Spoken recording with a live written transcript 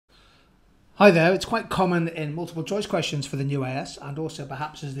Hi there, it's quite common in multiple choice questions for the new AS and also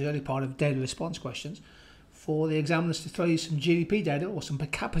perhaps as the early part of data response questions for the examiners to throw you some GDP data or some per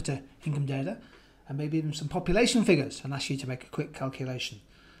capita income data and maybe even some population figures and ask you to make a quick calculation.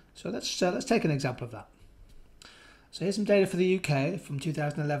 So let's take an example of that. So here's some data for the UK from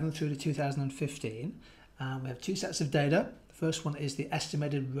 2011 through to 2015. We have two sets of data. The first one is the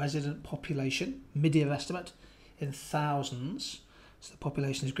estimated resident population, mid-year estimate in thousands. So the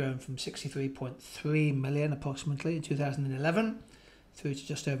population has grown from 63.3 million approximately in 2011 through to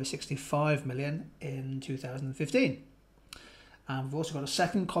just over 65 million in 2015. And we've also got a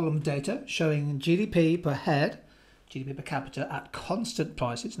second column of data showing GDP per head, GDP per capita at constant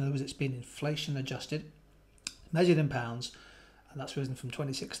prices. In other words, it's been inflation adjusted, measured in pounds, and that's risen from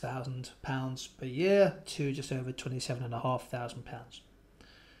 £26,000 per year to just over £27,500.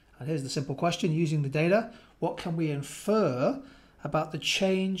 And here's the simple question using the data: what can we infer about the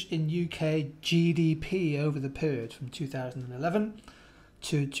change in UK GDP over the period from 2011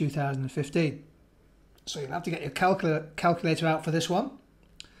 to 2015. So you'll have to get your calculator out for this one.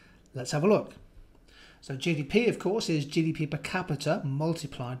 Let's have a look. So GDP, of course, is GDP per capita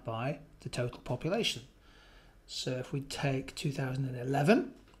multiplied by the total population. So if we take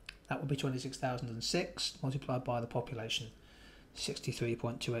 2011, that would be 26,006 multiplied by the population,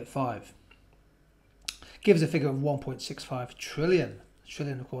 63.285. Gives a figure of 1.65 trillion. A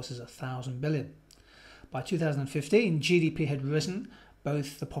trillion, of course, is 1,000 billion. By 2015, GDP had risen.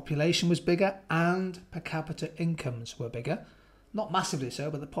 Both the population was bigger and per capita incomes were bigger. Not massively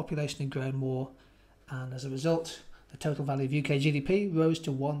so, but the population had grown more. And as a result, the total value of UK GDP rose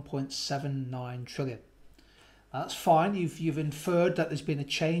to 1.79 trillion. Now, that's fine. You've inferred that there's been a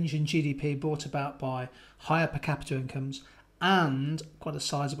change in GDP brought about by higher per capita incomes and quite a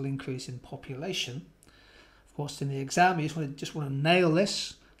sizable increase in population. Of course, in the exam, you just want to nail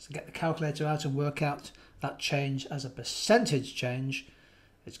this, so get the calculator out and work out that change as a percentage change.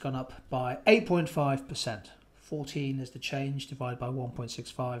 It's gone up by 8.5%. 14 is the change divided by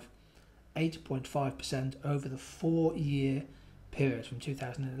 1.65. 8.5% over the 4-year period from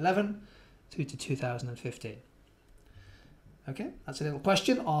 2011 through to 2015. Okay, that's a little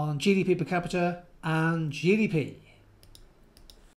question on GDP per capita and GDP.